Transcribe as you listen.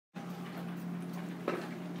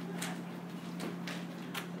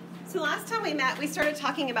So last time we met, we started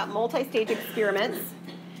talking about multistage experiments.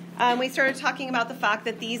 We started talking about the fact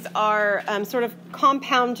that these are sort of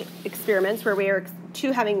compound experiments where we are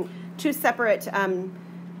having two separate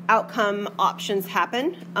outcome options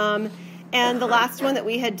happen. And the last one that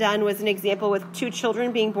we had done was an example with two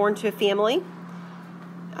children being born to a family.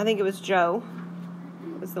 I think it was Joe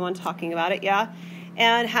was the one talking about it, yeah.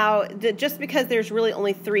 And how just because there's really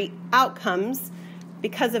only three outcomes,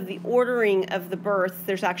 because of the ordering of the birth,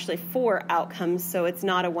 there's actually four outcomes, so it's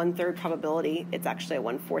not a 1/3 probability. It's actually a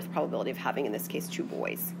 1/4 probability of having, in this case, two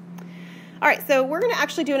boys. All right, so we're going to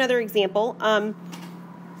actually do another example.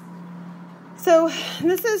 So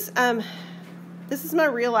this is my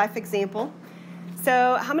real-life example.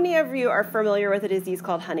 So how many of you are familiar with a disease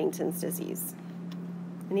called Huntington's disease?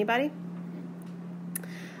 Anybody?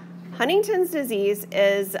 Huntington's disease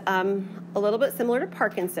is a little bit similar to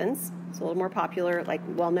Parkinson's. It's a little more popular, like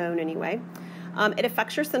well-known anyway. It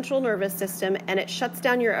affects your central nervous system, and it shuts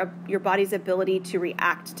down your body's ability to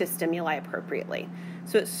react to stimuli appropriately.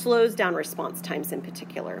 So it slows down response times in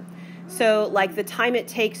particular. So like the time it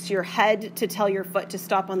takes your head to tell your foot to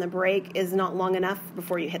stop on the brake is not long enough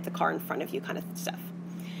before you hit the car in front of you kind of stuff.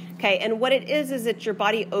 Okay, and what it is it's your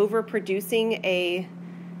body overproducing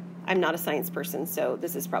I'm not a science person, so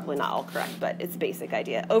this is probably not all correct, but it's a basic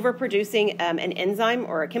idea. Overproducing an enzyme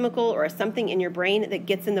or a chemical or something in your brain that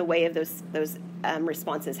gets in the way of those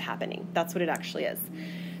responses happening. That's what it actually is.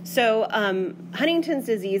 So Huntington's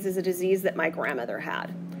disease is a disease that my grandmother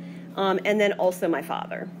had, and then also my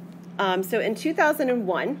father. So in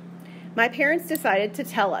 2001, my parents decided to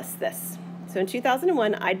tell us this. So in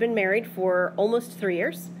 2001, I'd been married for almost 3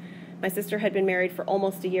 years. My sister had been married for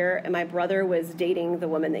almost a year, and my brother was dating the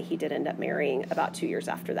woman that he did end up marrying about 2 years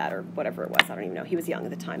after that, or whatever it was. I don't even know. He was young at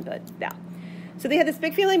the time, but yeah. So they had this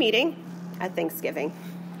big family meeting at Thanksgiving.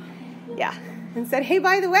 Yeah. And said, hey,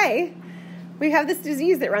 by the way, we have this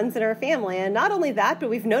disease that runs in our family. And not only that, but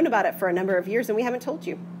we've known about it for a number of years, and we haven't told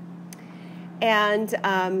you. And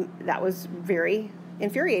that was very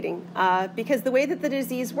infuriating because the way that the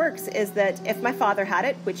disease works is that if my father had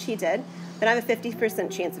it, which he did, then I have a 50%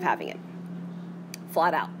 chance of having it.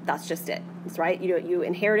 Flat out. That's just it. That's right. You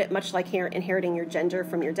inherit it much like inheriting your gender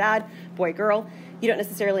from your dad, boy, girl. You don't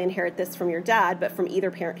necessarily inherit this from your dad, but from either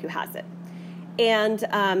parent who has it.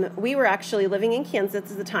 And we were actually living in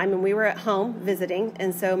Kansas at the time, and we were at home visiting,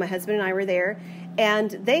 and so my husband and I were there, and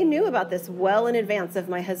they knew about this well in advance of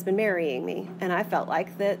my husband marrying me, and I felt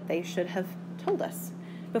like that they should have told us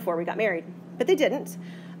before we got married, but they didn't.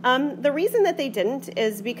 The reason that they didn't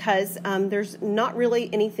is because there's not really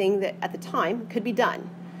anything that at the time could be done.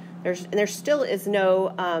 There still is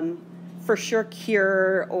no for sure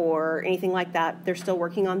cure or anything like that. They're still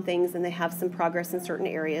working on things, and they have some progress in certain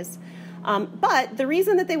areas. But the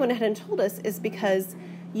reason that they went ahead and told us is because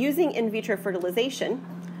using in vitro fertilization,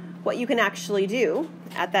 what you can actually do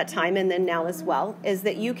at that time and then now as well is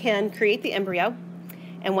that you can create the embryo,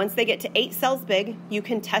 and once they get to 8 cells big, you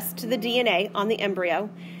can test the DNA on the embryo,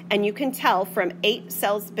 and you can tell from 8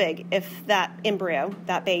 cells big if that embryo,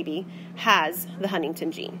 that baby, has the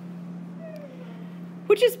Huntington gene,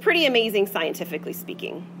 which is pretty amazing scientifically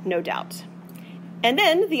speaking, no doubt. And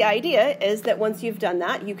then the idea is that once you've done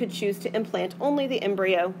that, you could choose to implant only the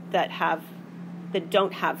embryo that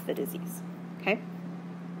don't have the disease, okay?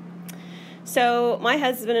 So my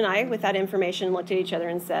husband and I, with that information, looked at each other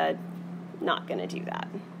and said, not going to do that.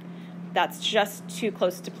 That's just too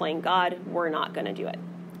close to playing God. We're not going to do it.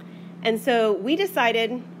 And so we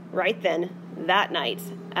decided right then, that night,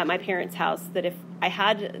 at my parents' house, that if I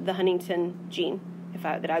had the Huntington gene,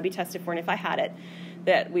 that I would be tested for, and if I had it,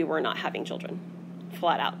 that we were not having children,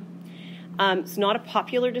 flat out. It's not a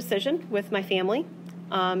popular decision with my family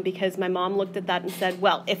because my mom looked at that and said,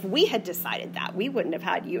 well, if we had decided that, we wouldn't have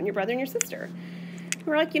had you and your brother and your sister.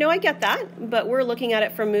 We're like, I get that, but we're looking at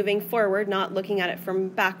it from moving forward, not looking at it from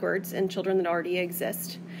backwards and children that already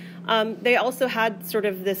exist. They also had sort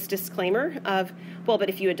of this disclaimer of, well, but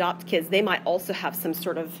if you adopt kids, they might also have some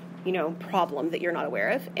sort of, problem that you're not aware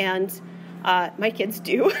of. And my kids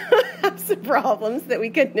do have some problems that we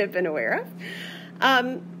couldn't have been aware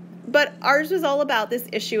of. But ours was all about this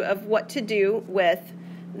issue of what to do with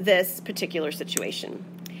this particular situation.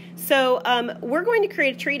 So we're going to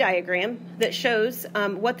create a tree diagram that shows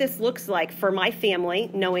what this looks like for my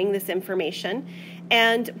family, knowing this information.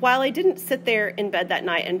 And while I didn't sit there in bed that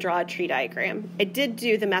night and draw a tree diagram, I did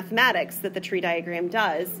do the mathematics that the tree diagram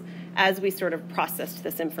does as we sort of processed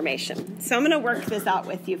this information. So I'm going to work this out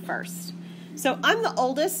with you first. So I'm the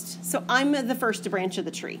oldest, so I'm the first branch of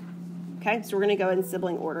the tree. Okay, so we're going to go in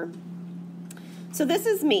sibling order. So this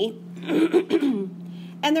is me.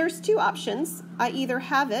 And there's two options. I either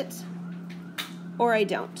have it or I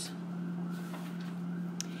don't.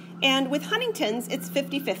 And with Huntington's, it's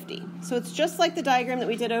 50-50. So it's just like the diagram that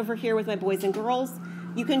we did over here with my boys and girls.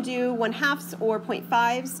 You can do 1/2s or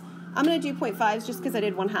 0.5s. I'm going to do 0.5s just because I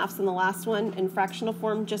did 1/2s in the last one in fractional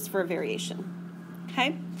form just for a variation.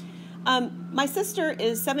 Okay? My sister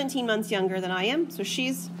is 17 months younger than I am, so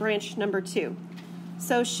she's branch number 2.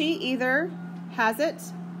 So she either has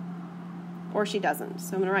it or she doesn't.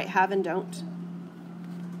 So I'm going to write have and don't.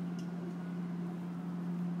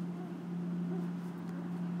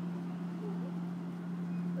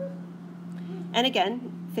 And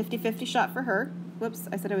again, 50-50 shot for her. Whoops,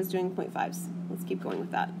 I said I was doing 0.5s. Let's keep going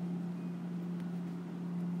with that.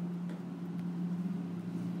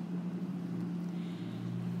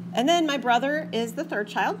 And then my brother is the third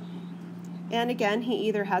child. And again, he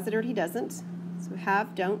either has it or he doesn't. So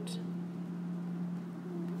have, don't.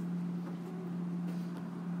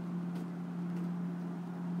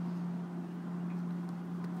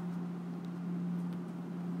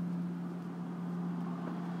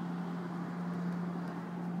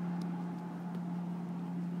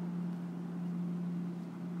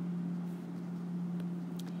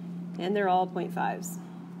 And they're all 0.5s.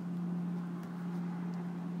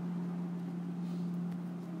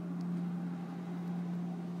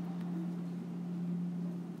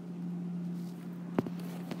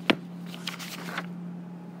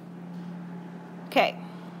 Okay.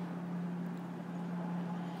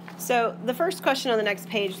 So the first question on the next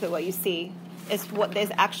page that what you see is what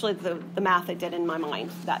is actually the math I did in my mind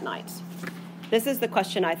that night. This is the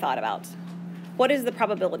question I thought about. What is the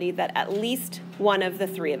probability that at least one of the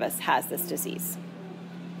 3 of us has this disease?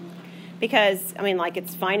 Because, I mean, like,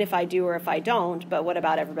 it's fine if I do or if I don't, but what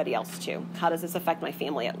about everybody else too? How does this affect my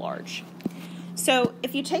family at large? So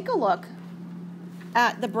if you take a look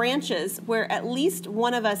at the branches where at least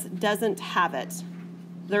one of us doesn't have it,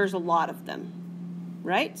 there's a lot of them,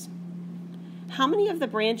 right? How many of the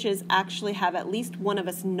branches actually have at least one of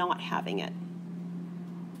us not having it?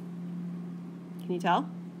 Can you tell?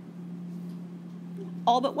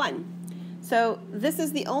 All but one. So this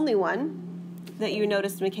is the only one that you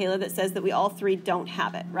noticed, Michaela, that says that we all 3 don't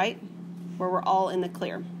have it, right? Where we're all in the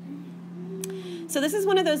clear. So this is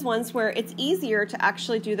one of those ones where it's easier to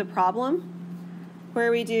actually do the problem where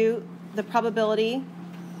we do the probability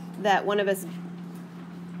that one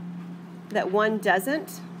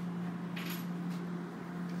doesn't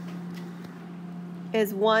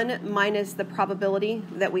is 1 minus the probability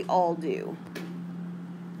that we all do.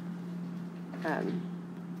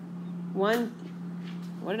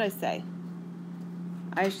 What did I say?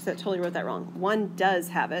 I totally wrote that wrong. 1 does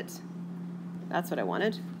have it. That's what I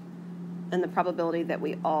wanted. And the probability that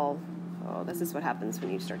we all, oh, this is what happens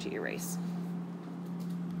when you start to erase.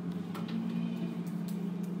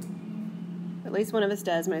 At least one of us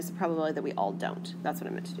does minus the probability that we all don't. That's what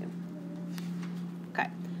I meant to do. Okay,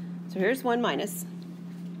 so here's 1 minus.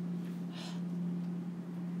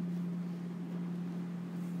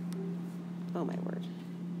 Oh, my word.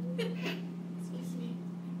 Excuse me.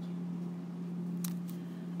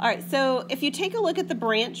 All right, so if you take a look at the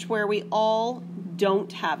branch where we all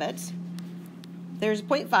don't have it, there's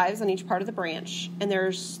 0.5s on each part of the branch, and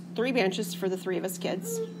there's 3 branches for the 3 of us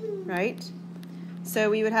kids, right? So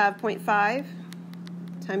we would have 0.5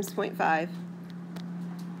 times 0.5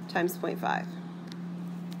 times 0.5.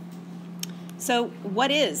 So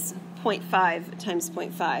what is 0.5 times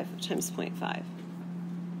 0.5 times 0.5?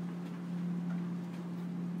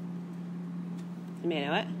 You may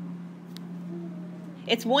know it.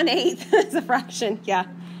 It's 1/8 as a fraction, yeah.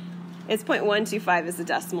 It's 0.125 as a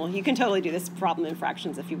decimal. You can totally do this problem in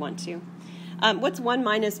fractions if you want to. What's 1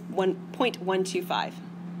 minus 0.125?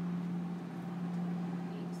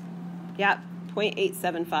 Yeah,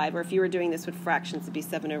 0.875, or if you were doing this with fractions, it'd be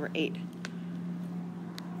 7/8.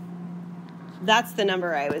 That's the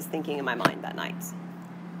number I was thinking in my mind that night.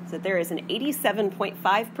 So there is an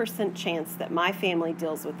 87.5% chance that my family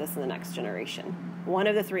deals with this in the next generation. One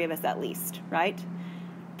of the 3 of us at least, right?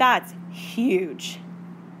 That's huge.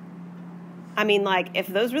 I mean, like, if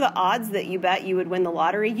those were the odds that you bet you would win the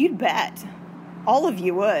lottery, you'd bet. All of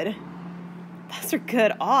you would. Those are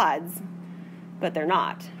good odds, but they're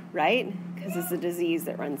not, right? Because it's a disease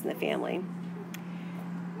that runs in the family.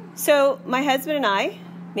 So my husband and I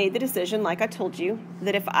made the decision, like I told you,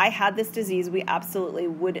 that if I had this disease, we absolutely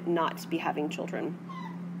would not be having children.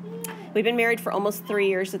 We'd been married for almost 3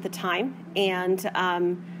 years at the time, and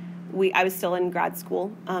I was still in grad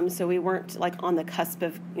school, so we weren't like on the cusp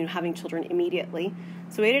of having children immediately.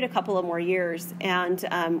 So we waited a couple of more years and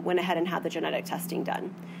went ahead and had the genetic testing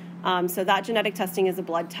done. So that genetic testing is a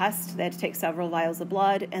blood test. They had to take several vials of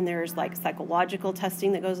blood, and there's like psychological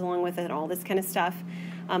testing that goes along with it and all this kind of stuff.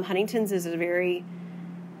 Huntington's is a very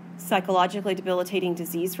psychologically debilitating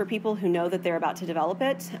disease for people who know that they're about to develop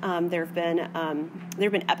it. There have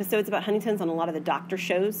been episodes about Huntington's on a lot of the doctor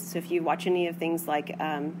shows. So if you watch any of things like,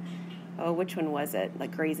 which one was it?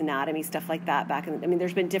 Like Grey's Anatomy, stuff like that.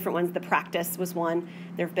 There's been different ones. The Practice was one.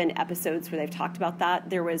 There have been episodes where they've talked about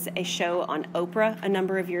that. There was a show on Oprah a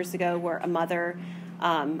number of years ago where a mother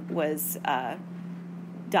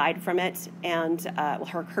died from it, and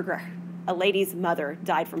a lady's mother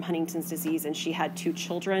died from Huntington's disease, and she had 2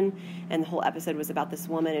 children, and the whole episode was about this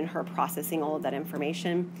woman and her processing all of that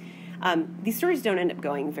information. These stories don't end up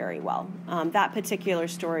going very well. That particular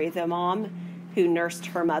story, the mom who nursed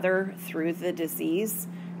her mother through the disease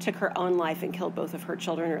took her own life and killed both of her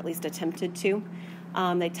children, or at least attempted to.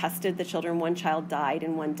 They tested the children. One child died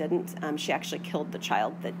and one didn't. She actually killed the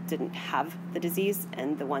child that didn't have the disease,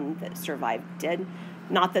 and the one that survived did.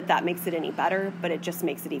 Not that that makes it any better, but it just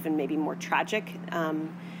makes it even maybe more tragic.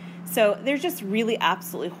 So there's just really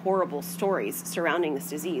absolutely horrible stories surrounding this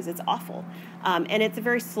disease. It's awful. And it's a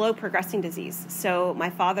very slow progressing disease. So my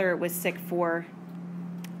father was sick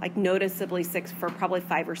noticeably sick for probably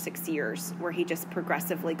 5 or 6 years, where he just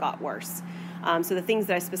progressively got worse. So the things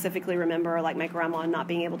that I specifically remember are like my grandma not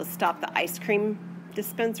being able to stop the ice cream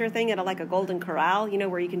dispenser thing at a Golden Corral,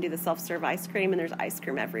 where you can do the self-serve ice cream and there's ice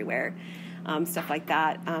cream everywhere. Stuff like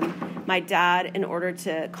that. My dad, in order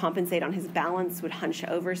to compensate on his balance, would hunch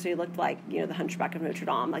over, so he looked like, the Hunchback of Notre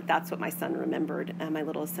Dame. Like, that's what my son remembered, my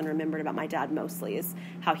littlest son remembered about my dad mostly, is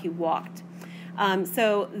how he walked.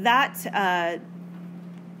 So that,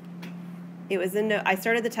 I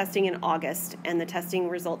started the testing in August, and the testing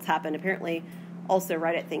results happened apparently also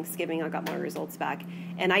right at Thanksgiving. I got my results back,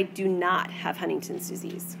 and I do not have Huntington's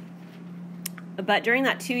disease. But during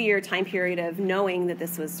that 2-year time period of knowing that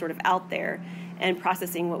this was sort of out there and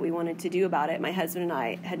processing what we wanted to do about it, my husband and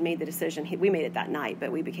I had made the decision. We made it that night,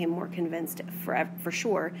 but we became more convinced for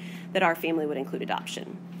sure that our family would include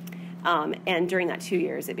adoption. And during that 2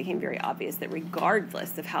 years, it became very obvious that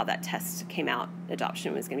regardless of how that test came out,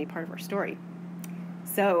 adoption was going to be part of our story.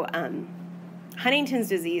 So Huntington's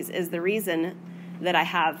disease is the reason that I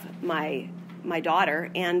have my daughter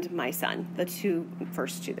and my son, the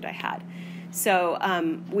first two that I had. So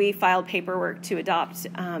we filed paperwork to adopt,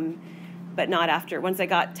 but not after. Once I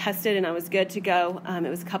got tested and I was good to go, it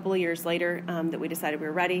was a couple of years later that we decided we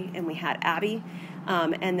were ready, and we had Abby.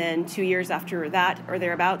 And then 2 years after that, or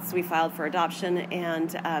thereabouts, we filed for adoption,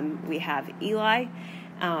 and we have Eli.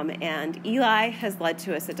 And Eli has led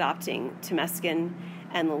to us adopting Temeskin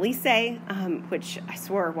and Lelise, which I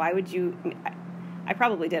swore, why would you... I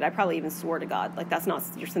probably did. I probably even swore to God, like, that's not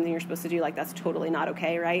something you're supposed to do. Like, that's totally not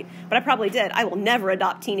okay, right? But I probably did. I will never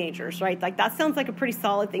adopt teenagers, right? Like, that sounds like a pretty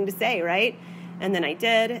solid thing to say, right? And then I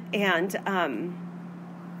did. And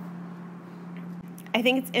I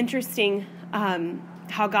think it's interesting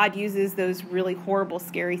how God uses those really horrible,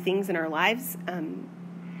 scary things in our lives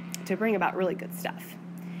to bring about really good stuff.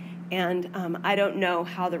 And I don't know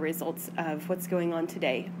how the results of what's going on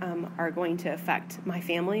today are going to affect my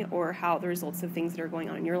family, or how the results of things that are going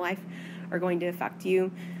on in your life are going to affect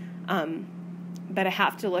you. But I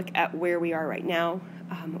have to look at where we are right now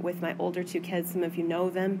with my older 2 kids. Some of you know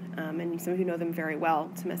them, and some of you know them very well,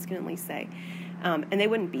 Temeskin and Lise. And they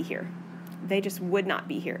wouldn't be here. They just would not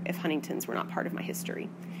be here if Huntington's were not part of my history.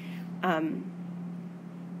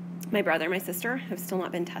 My brother and my sister have still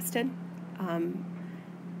not been tested.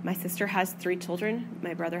 My sister has 3 children.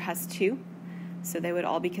 My brother has 2. So they would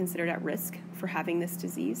all be considered at risk for having this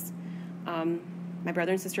disease. My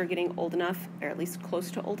brother and sister are getting old enough, or at least close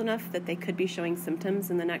to old enough, that they could be showing symptoms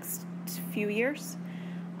in the next few years.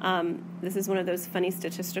 This is one of those funny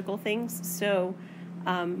statistical things. So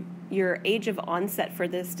your age of onset for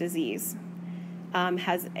this disease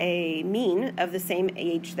has a mean of the same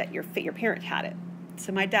age that your parent had it.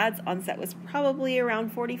 So my dad's onset was probably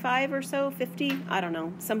around 45 or so, 50, I don't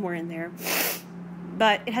know, somewhere in there.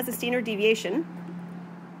 But it has a standard deviation,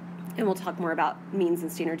 and we'll talk more about means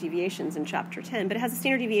and standard deviations in Chapter 10, but it has a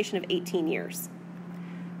standard deviation of 18 years.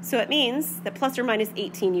 So it means that plus or minus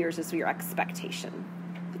 18 years is your expectation.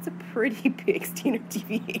 It's a pretty big standard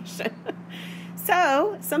deviation.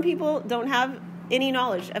 So some people don't have any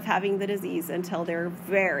knowledge of having the disease until they're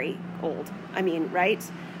very old. I mean, right?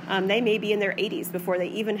 They may be in their 80s before they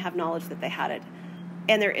even have knowledge that they had it.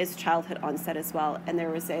 And there is childhood onset as well. And there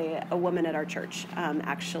was a woman at our church,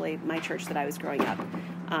 actually, my church that I was growing up,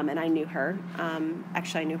 and I knew her.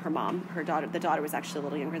 Actually, I knew her mom. The daughter was actually a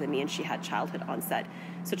little younger than me, and she had childhood onset.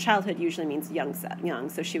 So childhood usually means young.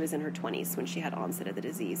 So she was in her 20s when she had onset of the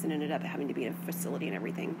disease and ended up having to be in a facility and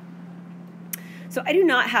everything. So I do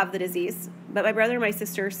not have the disease, but my brother and my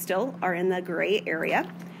sister still are in the gray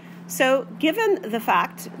area. So given the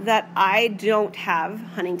fact that I don't have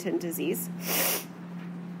Huntington disease,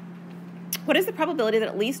 what is the probability that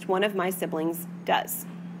at least one of my siblings does?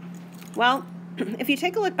 Well, if you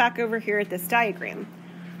take a look back over here at this diagram,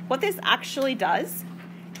 what this actually does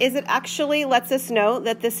is it actually lets us know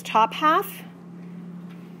that this top half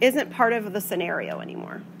isn't part of the scenario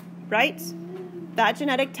anymore, right? That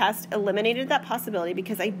genetic test eliminated that possibility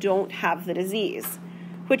because I don't have the disease,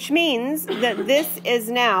 which means that this is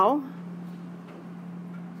now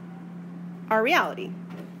our reality.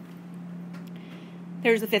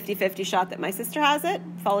 There's a 50-50 shot that my sister has it,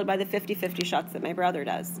 followed by the 50-50 shots that my brother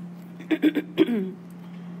does.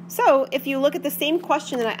 So if you look at the same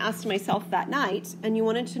question that I asked myself that night, and you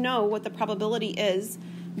wanted to know what the probability is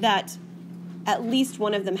that at least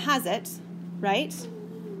one of them has it, right?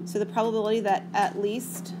 So the probability that at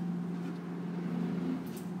least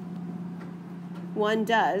one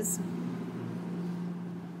does,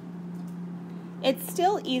 it's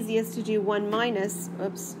still easiest to do 1 minus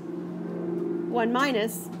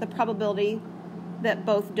the probability that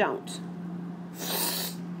both don't.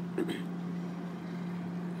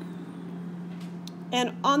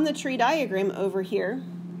 And on the tree diagram over here,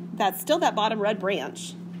 that's still that bottom red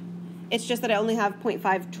branch. It's just that I only have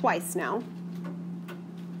 0.5 twice now.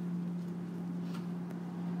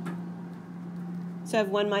 So I have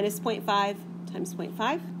 1 minus 0.5 times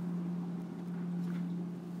 0.5,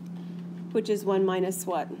 which is 1 minus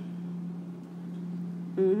what?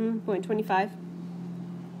 0.25.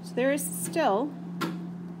 So there is still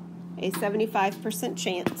a 75%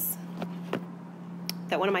 chance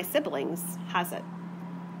that one of my siblings has it.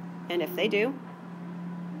 And if they do,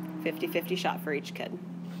 50-50 shot for each kid,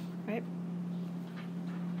 right?